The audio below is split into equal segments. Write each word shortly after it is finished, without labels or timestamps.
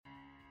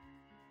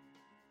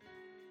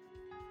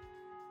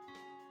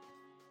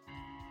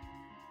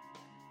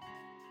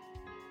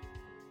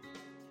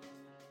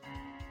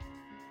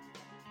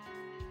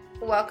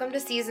Welcome to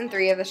Season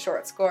 3 of The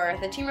Short Score,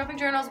 the Team Roping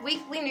Journal's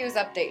weekly news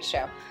update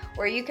show,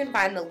 where you can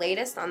find the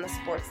latest on the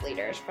sports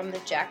leaders from the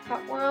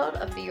jackpot world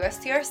of the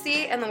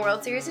USTRC and the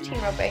World Series of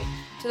Team Roping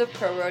to the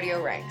pro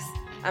rodeo ranks.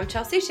 I'm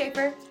Chelsea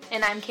Schaefer.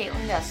 And I'm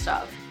Caitlin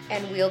Gustov.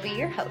 And we'll be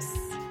your hosts.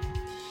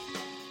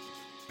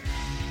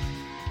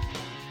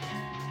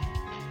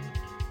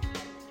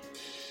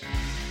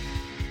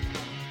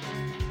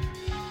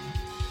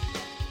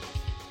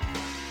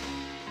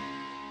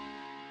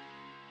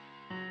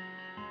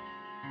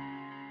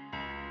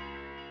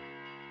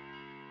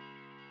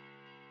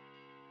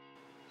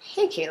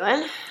 Hey,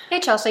 Caitlin. Hey,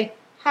 Chelsea.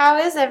 How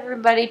is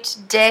everybody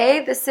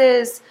today? This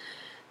is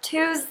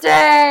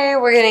Tuesday.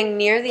 We're getting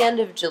near the end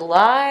of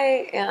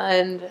July,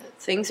 and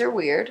things are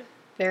weird.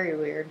 Very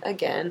weird.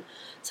 Again.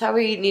 It's how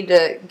we need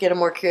to get a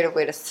more creative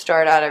way to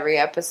start out every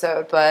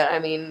episode, but, I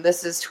mean,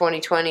 this is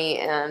 2020,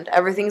 and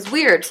everything's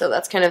weird, so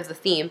that's kind of the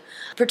theme,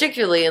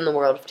 particularly in the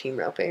world of team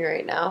roping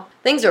right now.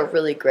 Things are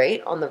really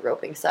great on the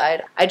roping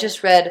side. I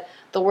just read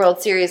the World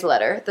Series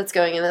letter that's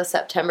going in the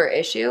September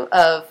issue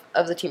of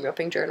the Team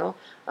Roping Journal.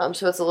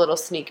 So it's a little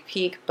sneak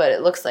peek, but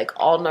it looks like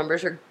all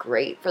numbers are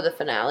great for the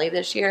finale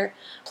this year.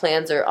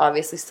 Plans are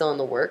obviously still in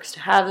the works to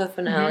have the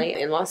finale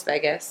in Las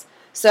Vegas.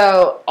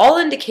 So all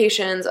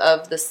indications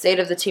of the state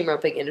of the team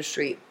roping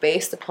industry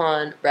based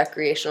upon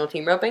recreational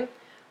team roping,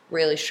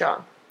 really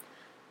strong.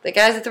 The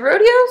guys at the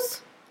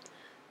rodeos,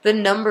 the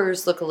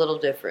numbers look a little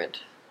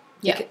different.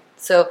 Yeah.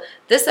 So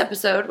this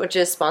episode, which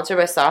is sponsored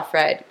by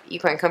SoftRide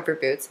Equine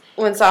Comfort Boots,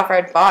 when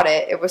SoftRide bought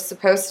it, it was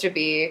supposed to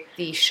be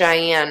the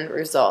Cheyenne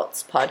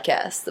Results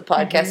podcast, the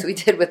podcast we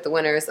did with the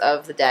winners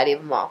of the Daddy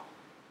of Them All.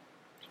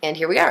 And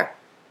here we are.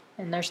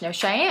 And there's no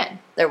Cheyenne.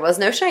 There was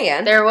no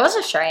Cheyenne. There was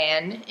a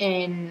Cheyenne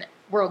in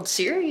World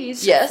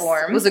Series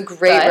form. It was a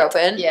great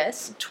roping.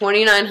 Yes.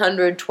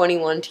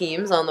 2,921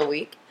 teams on the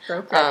week.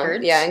 Broke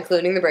records. Yeah,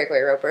 including the breakaway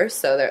ropers,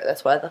 so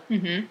that's why the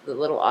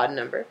little odd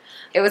number.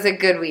 It was a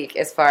good week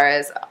as far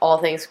as all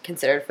things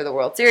considered for the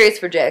World Series,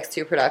 for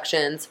JX2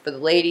 Productions, for the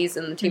ladies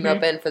in the team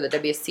roping, for the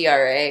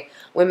WCRA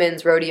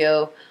Women's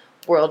Rodeo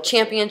World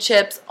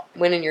Championships,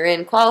 Win and You're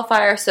In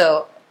qualifier.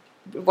 So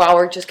while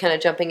we're just kind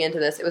of jumping into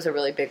this, it was a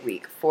really big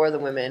week for the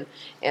women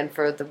and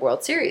for the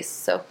World Series.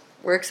 So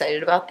we're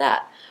excited about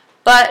that.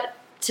 But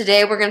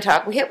today we're going to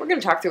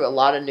talk through a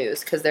lot of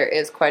news because there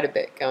is quite a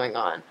bit going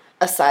on,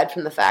 aside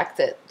from the fact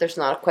that there's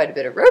not quite a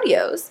bit of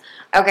rodeos.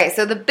 Okay,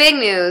 so the big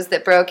news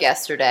that broke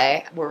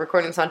yesterday, we're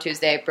recording this on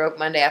Tuesday, broke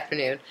Monday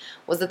afternoon,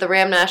 was that the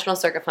Ram National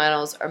Circuit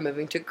Finals are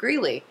moving to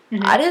Greeley.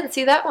 I didn't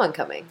see that one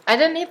coming. I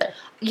didn't either.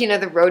 You know,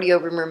 the rodeo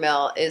rumor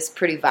mill is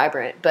pretty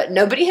vibrant, but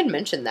nobody had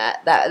mentioned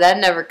that. That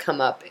never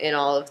come up in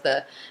all of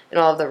the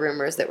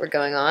rumors that were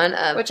going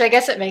on. Which I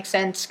guess it makes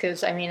sense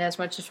because, I mean, as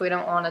much as we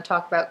don't want to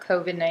talk about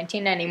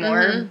COVID-19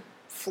 anymore,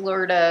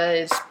 Florida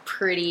is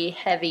pretty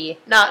heavy.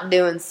 Not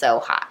doing so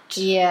hot.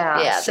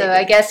 Yeah, so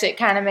I guess it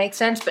kind of makes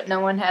sense, but no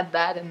one had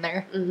that in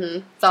their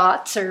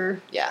thoughts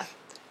or...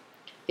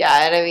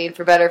 Yeah, and I mean,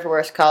 for better or for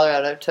worse,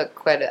 Colorado took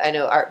quite I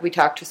know we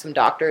talked to some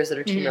doctors that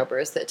are team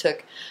ropers that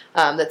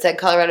that said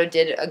Colorado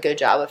did a good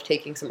job of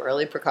taking some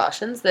early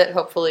precautions that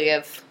hopefully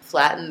have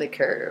flattened the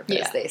curve,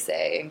 as they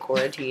say, in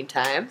quarantine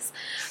times.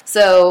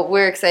 So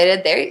we're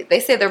excited. They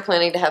say they're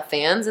planning to have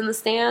fans in the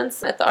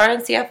stands at the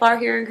RNCFR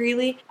here in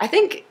Greeley.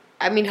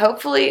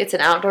 Hopefully it's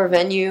an outdoor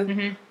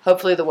venue.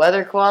 Hopefully the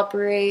weather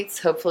cooperates.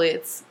 Hopefully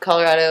it's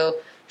Colorado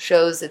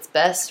shows its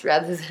best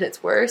rather than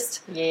its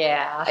worst.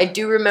 Yeah. I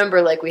do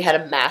remember, we had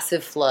a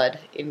massive flood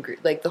in,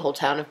 the whole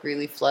town of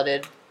Greeley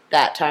flooded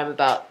that time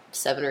about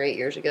 7 or 8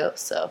 years ago,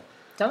 so.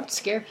 Don't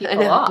scare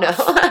people off. No,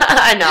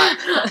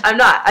 I'm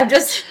not. I'm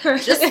just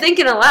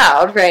thinking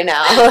aloud right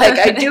now.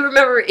 I do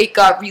remember it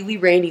got really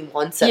rainy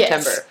one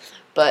September. Yes.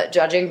 But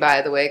judging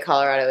by the way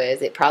Colorado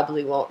is, it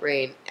probably won't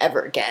rain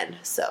ever again,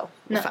 so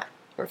we're fine.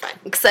 We're fine.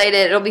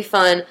 Excited. It'll be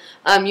fun.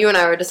 You and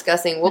I were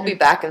discussing, we'll be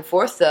back and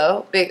forth,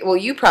 though.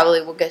 You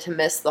probably will get to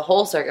miss the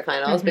whole circuit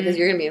finals because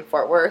you're going to be in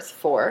Fort Worth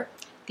for...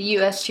 the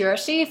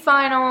USTRC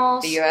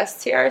finals. The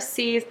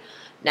USTRC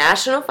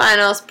National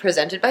Finals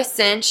presented by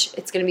Cinch.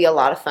 It's going to be a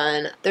lot of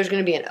fun. There's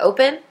going to be an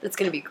open that's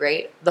going to be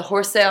great. The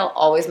horse sale,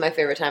 always my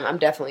favorite time. I'm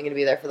definitely going to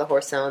be there for the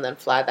horse sale and then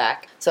fly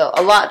back. So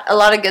a lot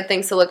of good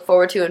things to look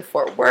forward to in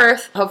Fort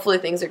Worth. Hopefully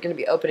things are going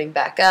to be opening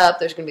back up.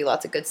 There's going to be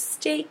lots of good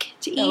steak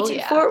to eat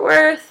in Fort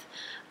Worth.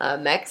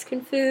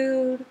 Mexican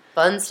food,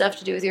 fun stuff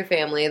to do with your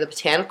family. The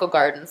botanical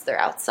gardens, they're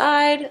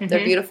outside.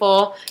 They're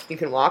beautiful. You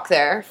can walk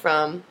there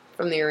from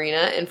the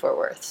arena in Fort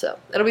Worth. So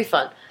it'll be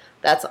fun.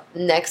 That's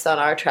next on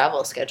our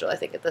travel schedule, I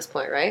think, at this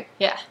point, right?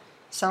 Yeah.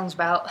 Sounds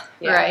about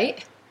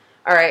right.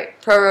 All right.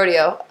 Pro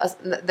Rodeo.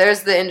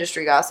 There's the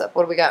industry gossip.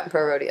 What do we got in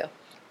Pro Rodeo?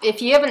 If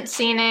you haven't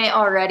seen it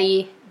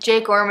already,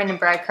 Jake Orman and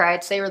Brad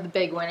Kreitz, they were the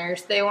big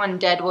winners. They won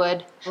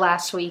Deadwood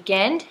last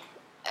weekend.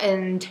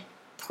 And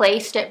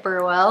placed at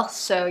Burwell,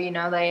 so,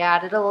 they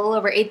added a little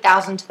over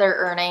 $8,000 to their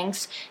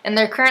earnings, and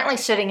they're currently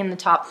sitting in the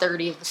top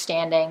 30 of the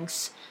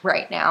standings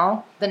right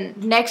now. The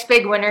next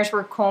big winners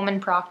were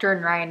Coleman Proctor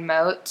and Ryan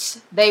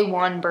Moats. They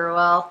won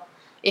Burwell.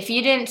 If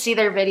you didn't see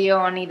their video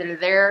on either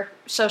their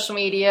social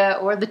media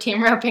or the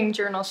Team Roping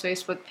Journal's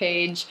Facebook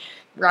page,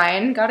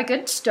 Ryan got a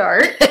good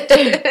start.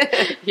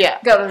 Yeah.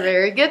 Got a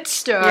very good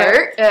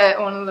start at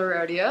one of the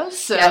rodeos.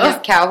 So. Yeah,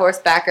 his cow horse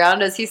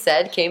background, as he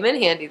said, came in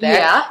handy there.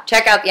 Yeah.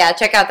 Check out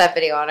that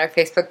video on our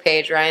Facebook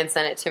page. Ryan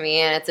sent it to me,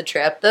 and it's a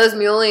trip. Those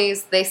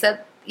muleys, they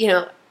said,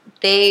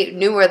 they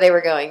knew where they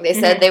were going. They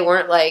said they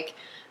weren't like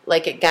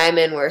at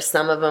Guyman, where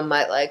some of them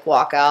might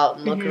walk out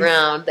and look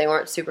around. They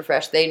weren't super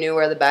fresh. They knew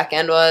where the back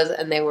end was,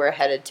 and they were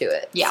headed to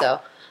it. Yeah.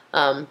 So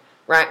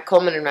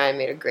Coleman and Ryan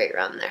made a great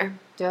run there.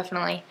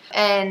 Definitely.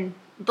 And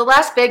the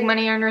last big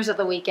money earners of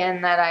the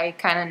weekend that I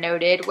kind of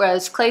noted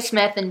was Clay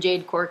Smith and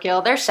Jade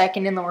Corkill. They're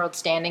second in the world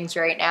standings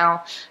right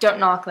now. Don't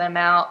knock them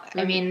out.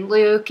 I mean,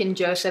 Luke and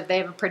Joseph, they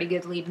have a pretty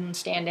good lead in the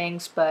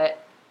standings,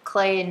 but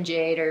Clay and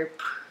Jade are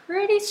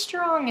pretty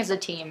strong as a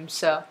team.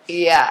 So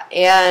yeah,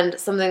 and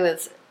something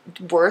that's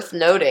worth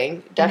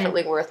noting,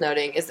 definitely worth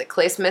noting, is that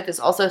Clay Smith is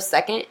also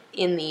second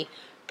in the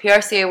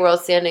PRCA World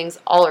Standings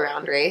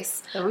all-around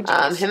race. Oh,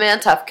 him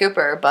and Tough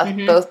Cooper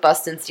both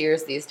busting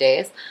steers these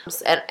days.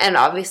 And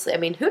obviously, I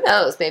mean, who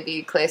knows?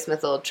 Maybe Clay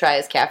Smith will try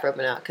his calf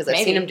roping out, because I've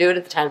seen him do it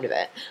at the timed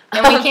event.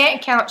 And we can't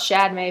count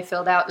Shad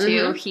Mayfield out,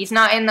 too. He's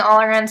not in the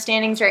all-around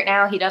standings right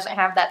now. He doesn't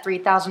have that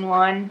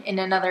 3001 in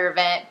another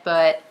event,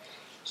 but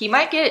he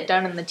might get it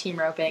done in the team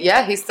roping.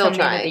 Yeah, he's still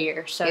trying. The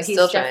year, so he's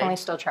definitely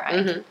still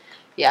trying. Mm-hmm.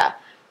 Yeah,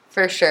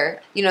 for sure.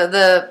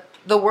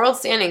 The world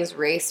standings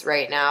race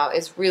right now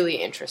is really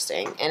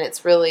interesting, and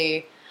it's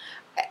really...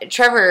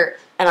 Trevor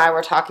and I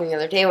were talking the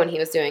other day when he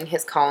was doing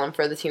his column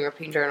for the Team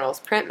Roping Journal's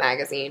print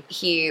magazine.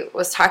 He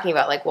was talking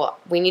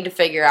about, we need to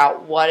figure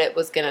out what it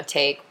was going to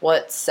take,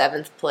 what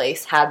 7th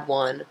place had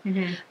won.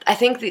 Mm-hmm. I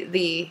think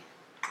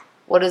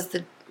what is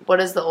the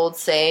old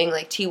saying?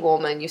 T.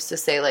 Woolman used to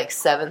say,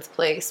 7th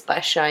place by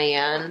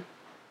Cheyenne.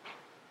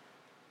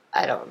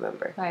 I don't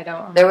remember.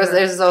 There's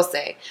this old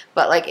saying.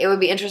 But, it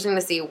would be interesting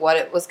to see what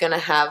it was going to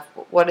have,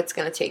 what it's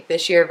going to take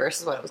this year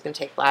versus what it was going to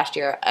take last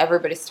year.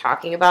 Everybody's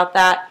talking about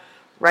that.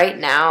 Right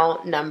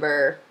now,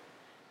 number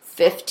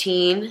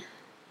 15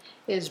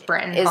 is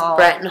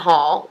Brenton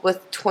Hall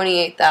with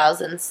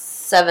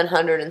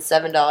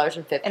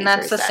 $28,707.50. And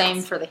that's the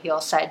same for the heel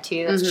side,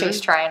 too. That's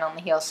Chase Tryon on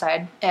the heel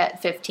side at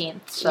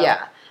 15th. So.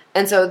 Yeah.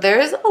 And so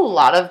there's a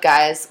lot of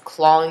guys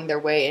clawing their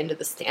way into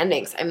the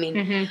standings. I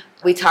mean,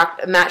 we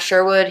talked, Matt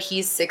Sherwood,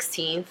 he's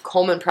 16th.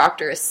 Coleman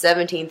Proctor is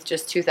 17th,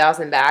 just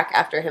 2,000 back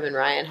after him and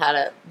Ryan had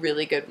a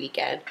really good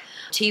weekend.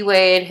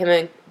 T-Wade, him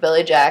and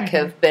Billy Jack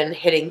have been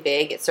hitting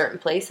big at certain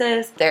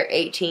places. They're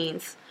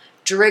 18th.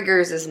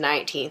 Driggers is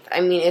 19th.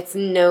 I mean,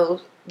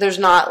 there's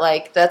not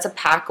that's a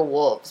pack of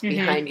wolves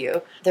behind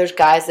you. There's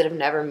guys that have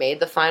never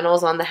made the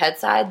finals on the head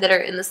side that are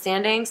in the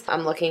standings.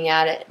 I'm looking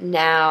at it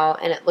now,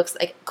 and it looks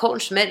like Colton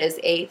Schmidt is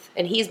 8th,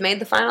 and he's made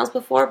the finals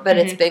before, but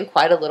it's been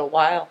quite a little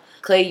while.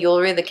 Clay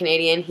Ulrey, the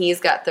Canadian, he's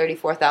got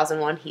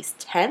 34,001. He's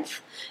 10th,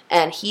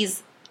 and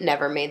he's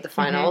never made the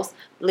finals.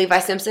 Levi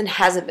Simpson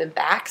hasn't been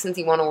back since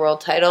he won a world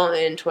title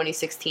in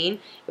 2016. It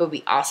would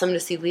be awesome to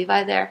see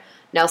Levi there.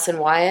 Nelson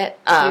Wyatt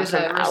from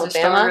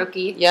Alabama.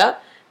 Rookie.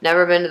 Yep.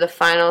 Never been to the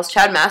finals.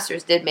 Chad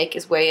Masters did make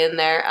his way in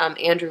there.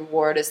 Andrew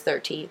Ward is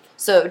 13th.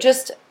 So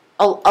just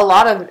a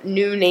lot of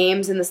new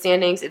names in the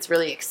standings. It's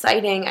really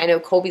exciting. I know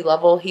Colby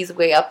Lovell, he's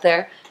way up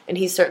there, and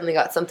he's certainly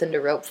got something to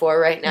rope for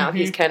right now.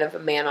 He's kind of a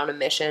man on a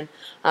mission.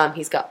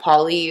 He's got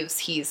Paul Eves.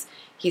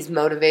 He's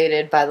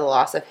motivated by the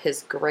loss of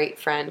his great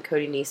friend,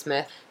 Cody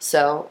Neesmith.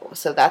 So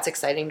that's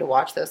exciting to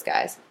watch those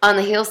guys. On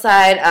the heel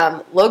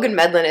side, Logan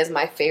Medlin is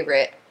my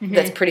favorite.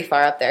 That's pretty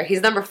far up there.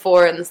 He's number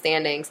 4 in the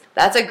standings.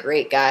 That's a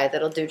great guy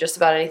that'll do just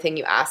about anything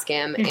you ask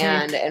him.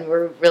 And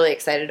we're really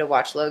excited to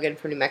watch Logan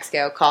from New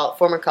Mexico,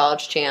 former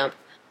college champ.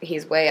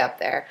 He's way up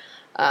there.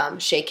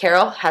 Shea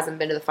Carroll hasn't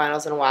been to the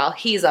finals in a while.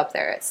 He's up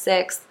there at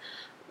 6th.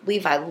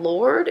 Levi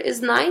Lord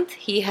is 9th.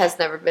 He has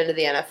never been to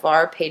the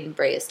NFR. Peyton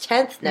Bray is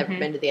 10th. Never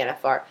been to the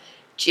NFR.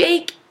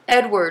 Jake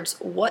Edwards,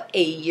 what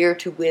a year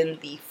to win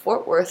the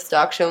Fort Worth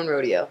Stock Show and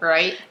Rodeo.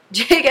 Right.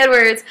 Jake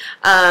Edwards,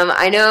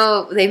 I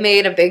know they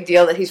made a big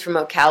deal that he's from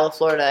Ocala,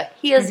 Florida.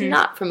 He is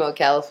not from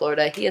Ocala,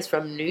 Florida. He is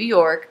from New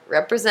York.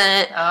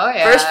 Represent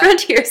First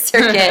Frontier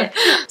Circuit.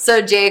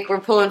 So, Jake, we're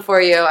pulling for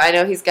you. I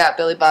know he's got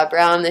Billy Bob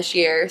Brown this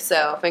year,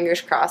 so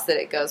fingers crossed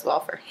that it goes well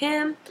for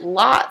him.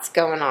 Lots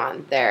going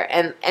on there.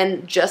 And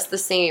just the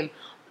same,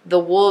 the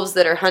Wolves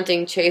that are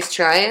hunting Chase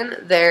Tryon,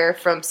 they're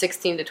from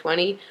 16 to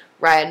 20.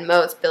 Ryan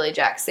Moats, Billy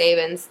Jack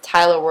Sabins,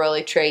 Tyler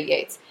Worley, Trey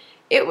Yates.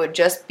 It would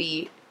just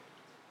be...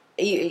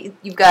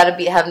 You've got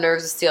to have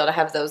nerves of steel to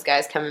have those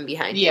guys coming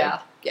behind you.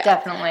 Yeah,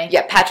 definitely.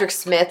 Yeah, Patrick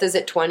Smith is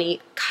at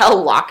 20.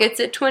 Kyle Lockett's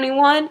at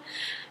 21.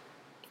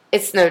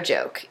 It's no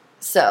joke.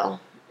 So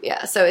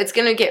it's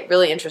going to get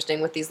really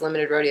interesting with these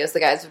limited rodeos. The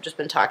guys have just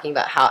been talking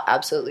about how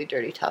absolutely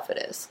dirty tough it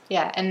is.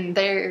 Yeah, and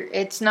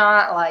it's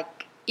not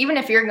even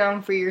if you're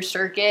going for your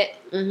circuit,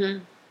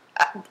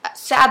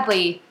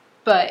 sadly,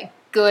 but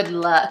good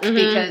luck,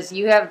 because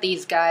you have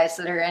these guys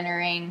that are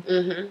entering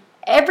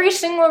every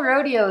single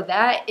rodeo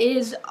that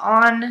is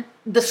on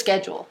the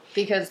schedule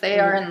because they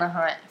are in the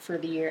hunt for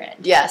the year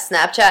end. Yeah,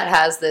 Snapchat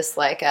has this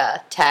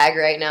tag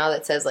right now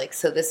that says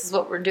so this is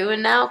what we're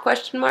doing now, ?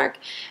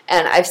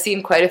 And I've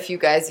seen quite a few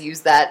guys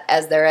use that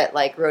as they're at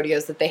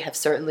rodeos that they have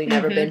certainly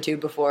never been to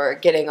before,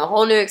 getting a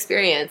whole new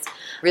experience.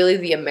 Really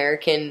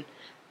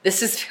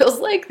feels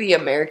like the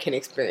American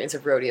experience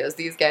of rodeos.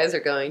 These guys are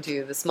going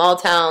to the small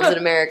towns in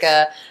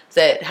America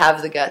that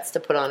have the guts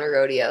to put on a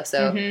rodeo.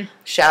 So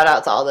shout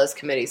out to all those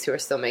committees who are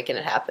still making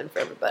it happen for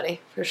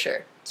everybody, for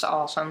sure. It's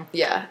awesome.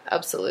 Yeah,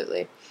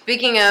 absolutely.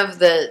 Speaking of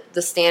the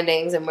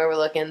standings and where we're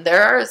looking,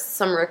 there are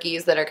some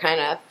rookies that are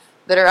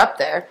up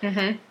there.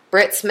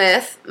 Britt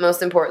Smith,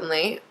 most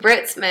importantly.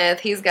 Britt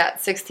Smith, he's got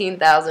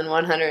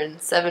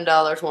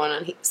 $16,107 won,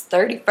 and he's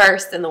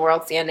 31st in the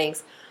world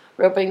standings,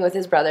 roping with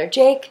his brother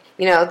Jake.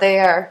 They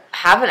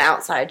have an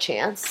outside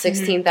chance.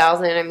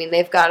 16,000. I mean,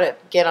 they've got to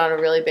get on a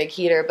really big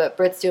heater, but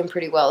Britt's doing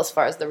pretty well as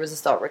far as the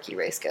Resistol rookie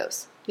race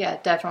goes. Yeah,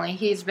 definitely.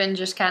 He's been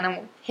just kind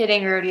of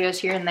hitting rodeos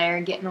here and there,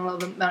 getting a little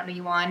bit of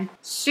money won.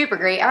 Super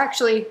great.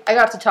 Actually, I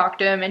got to talk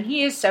to him, and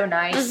he is so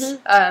nice.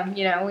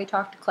 We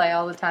talk to Clay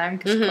all the time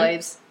because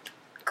Clay's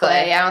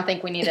Clay. I don't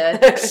think we need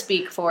to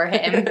speak for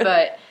him,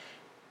 but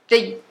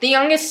the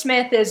youngest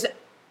Smith is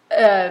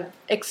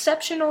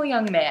exceptional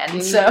young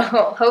man, so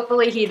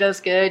hopefully he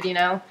does good.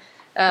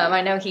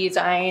 I know he's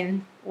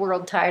eyeing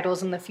world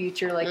titles in the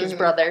future like his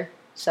brother,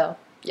 so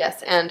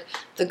yes. And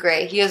the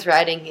gray he is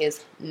riding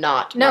is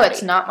not no Marty.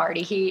 It's not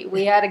Marty.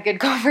 We had a good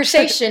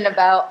conversation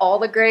about all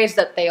the grays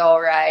that they all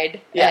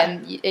ride,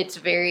 and it's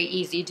very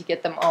easy to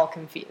get them all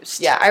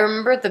confused. Yeah, I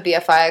remember at the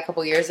BFI a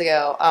couple years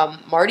ago,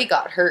 Marty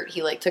got hurt.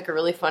 He took a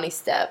really funny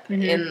step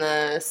in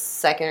the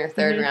second or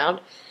third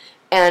round.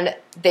 And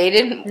they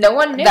didn't... No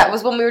one knew. That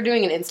was when we were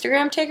doing an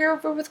Instagram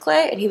takeover with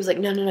Clay, and he was like,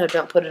 no,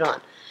 don't put it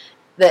on.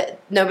 That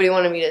nobody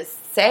wanted me to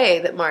say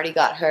that Marty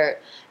got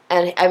hurt.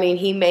 And, I mean,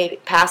 he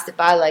passed it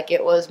by like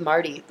it was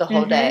Marty the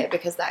whole day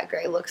because that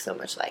gray looks so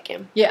much like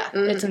him. Yeah,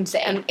 it's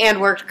insane.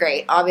 And worked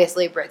great.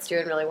 Obviously, Britt's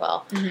doing really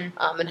well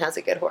and has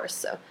a good horse,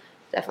 so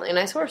definitely a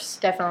nice horse.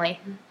 Definitely.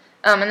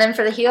 And then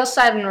for the heel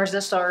side in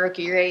Resistol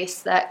rookie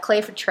race, that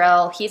Clay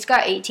Futrell, he's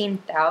got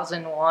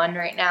 18,001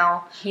 right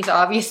now.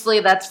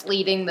 That's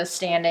leading the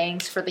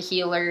standings for the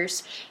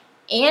heelers.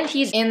 And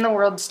he's in the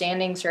world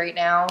standings right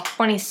now,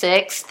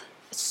 26th.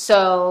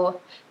 So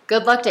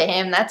good luck to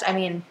him.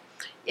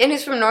 And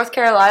he's from North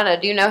Carolina.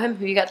 Do you know him?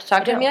 Have you got to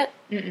talk to him yet?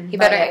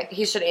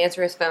 He should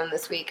answer his phone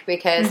this week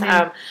because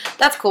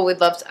that's cool.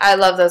 I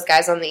love those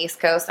guys on the East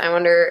Coast. I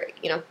wonder,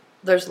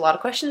 there's a lot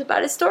of questions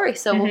about his story,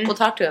 so we'll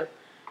talk to him.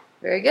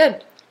 Very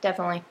good.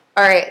 Definitely.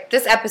 All right,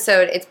 this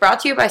episode, it's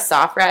brought to you by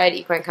Soft Ride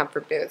Equine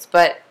Comfort Boots,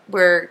 but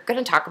we're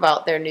going to talk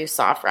about their new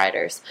Soft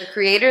Riders. The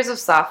creators of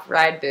Soft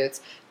Ride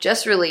Boots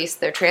just released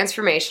their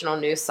transformational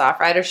new Soft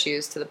Rider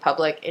shoes to the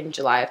public in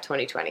July of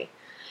 2020.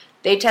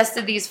 They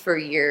tested these for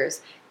years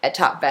at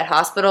top vet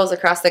hospitals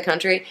across the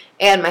country,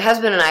 and my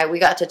husband and I, we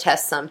got to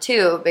test some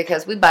too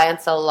because we buy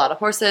and sell a lot of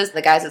horses.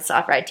 The guys at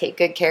Soft Ride take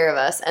good care of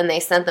us, and they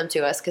sent them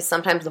to us because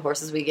sometimes the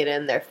horses we get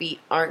in, their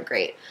feet aren't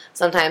great.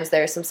 Sometimes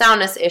there's some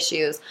soundness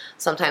issues,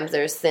 sometimes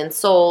there's thin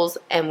soles,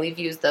 and we've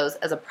used those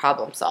as a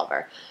problem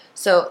solver.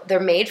 So they're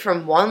made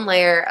from one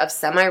layer of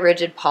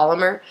semi-rigid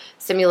polymer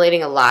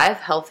simulating a live,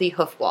 healthy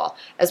hoof wall,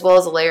 as well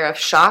as a layer of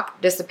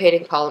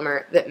shock-dissipating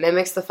polymer that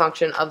mimics the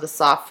function of the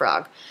soft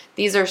frog.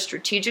 These are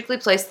strategically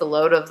placed the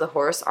load of the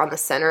horse on the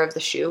center of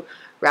the shoe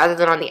rather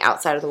than on the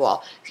outside of the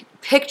wall.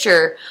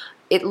 Picture,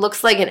 it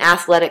looks like an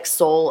athletic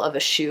sole of a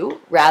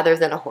shoe rather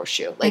than a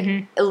horseshoe.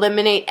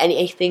 Eliminate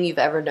anything you've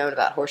ever known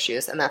about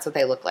horseshoes, and that's what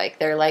they look like.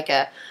 They're like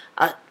an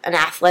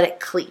athletic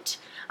cleat.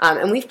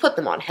 And we've put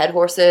them on head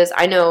horses.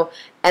 I know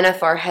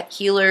NFR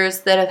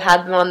healers that have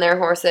had them on their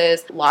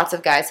horses. Lots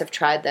of guys have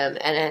tried them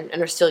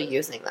and are still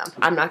using them.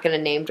 I'm not going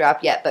to name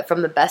drop yet, but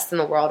from the best in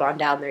the world on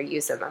down, they're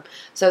using them.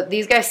 So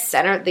these guys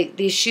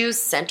these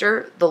shoes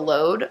center the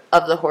load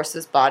of the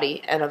horse's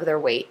body and of their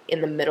weight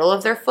in the middle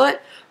of their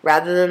foot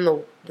rather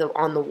than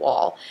on the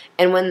wall.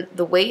 And when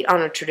the weight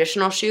on a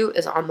traditional shoe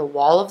is on the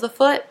wall of the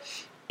foot,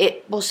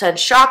 it will send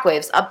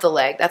shockwaves up the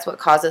leg. That's what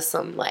causes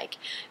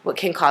what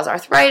can cause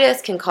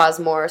arthritis, can cause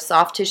more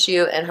soft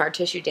tissue and hard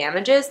tissue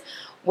damages.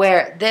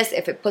 Where this,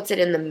 if it puts it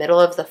in the middle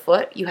of the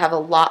foot, you have a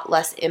lot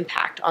less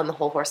impact on the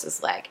whole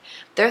horse's leg.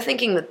 They're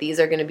thinking that these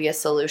are going to be a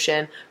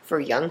solution for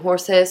young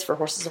horses, for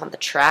horses on the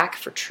track,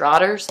 for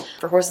trotters,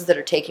 for horses that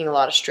are taking a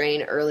lot of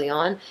strain early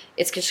on.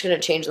 It's just going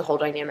to change the whole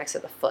dynamics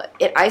of the foot.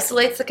 It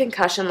isolates the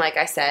concussion, like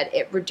I said.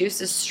 It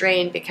reduces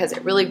strain because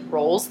it really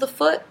rolls the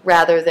foot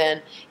rather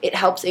than it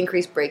helps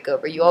increase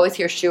breakover. You always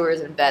hear shoers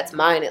and vets,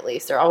 mine at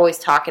least, they're always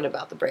talking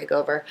about the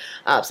breakover,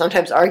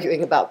 sometimes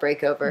arguing about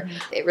breakover.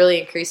 It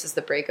really increases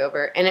the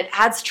breakover, and it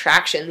adds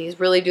traction. These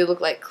really do look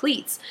like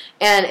cleats,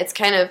 and it's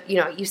kind of,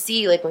 you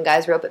see like when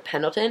guys rope at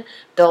Pendleton,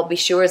 there'll be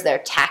shoers that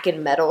are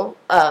tacking metal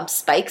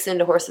spikes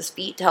into horses'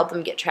 feet to help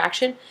them get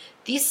traction.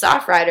 These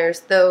Soft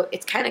Riders, though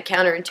it's kind of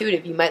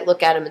counterintuitive, you might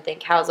look at them and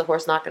think, how is a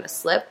horse not going to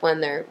slip when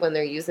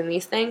they're using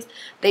these things?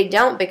 They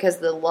don't, because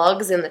the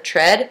lugs in the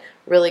tread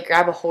really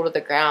grab a hold of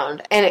the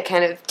ground, and it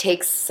kind of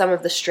takes some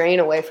of the strain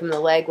away from the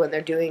leg when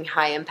they're doing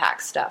high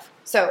impact stuff.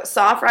 So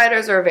Soft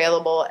Riders are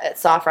available at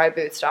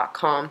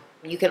softride.boots.com.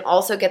 You can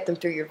also get them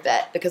through your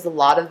vet because a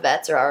lot of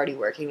vets are already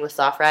working with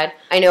Soft Ride.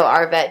 I know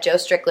our vet, Joe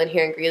Strickland,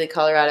 here in Greeley,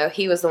 Colorado,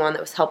 he was the one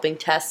that was helping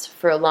test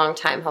for a long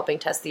time, helping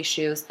test these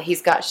shoes.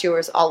 He's got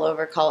shoers all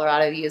over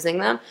Colorado using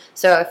them.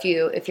 So if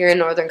you're in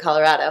northern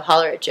Colorado,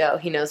 holler at Joe.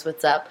 He knows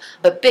what's up.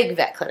 But big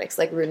vet clinics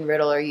like Root and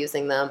Riddle are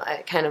using them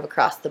kind of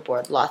across the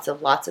board. Lots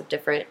of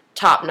different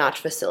top-notch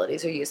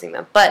facilities are using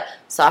them. But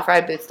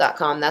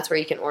softride.boots.com, that's where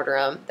you can order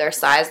them. They're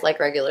sized like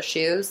regular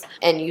shoes,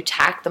 and you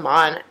tack them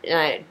on, and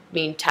I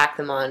mean tack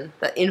them on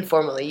but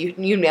informally.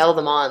 You nail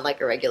them on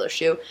like a regular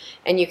shoe,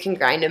 and you can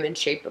grind them and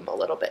shape them a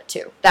little bit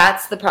too.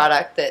 That's the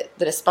product that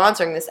is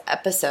sponsoring this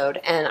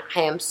episode, and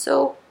I am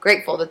so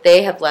grateful that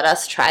they have let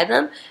us try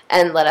them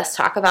and let us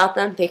talk about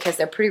them because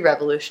they're pretty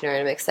revolutionary.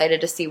 I'm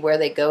excited to see where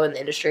they go in the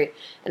industry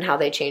and how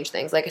they change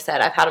things. Like I said,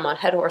 I've had them on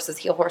head horses,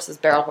 heel horses,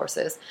 barrel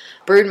horses,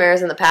 brood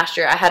mares in the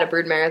pasture. I had a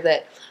brood mare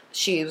that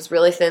she was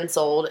really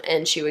thin-soled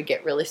and she would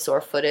get really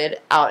sore-footed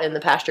out in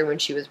the pasture when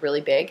she was really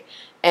big.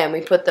 And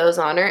we put those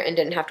on her and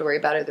didn't have to worry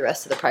about her the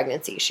rest of the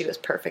pregnancy. She was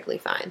perfectly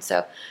fine.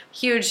 So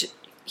huge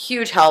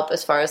help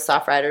as far as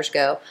Soft Riders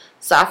go.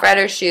 Soft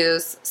Rider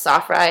shoes,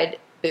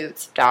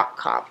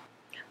 softride.boots.com.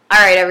 All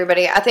right,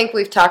 everybody. I think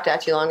we've talked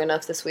at you long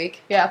enough this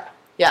week. Yeah.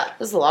 Yeah,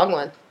 this is a long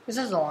one. This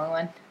is a long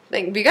one.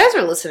 You guys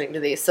are listening to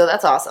these, so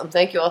that's awesome.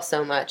 Thank you all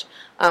so much.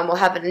 We'll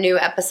have a new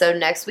episode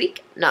next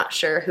week. Not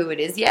sure who it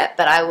is yet,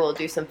 but I will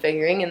do some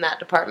figuring in that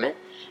department.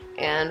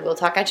 And we'll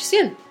talk at you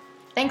soon.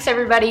 Thanks,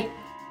 everybody.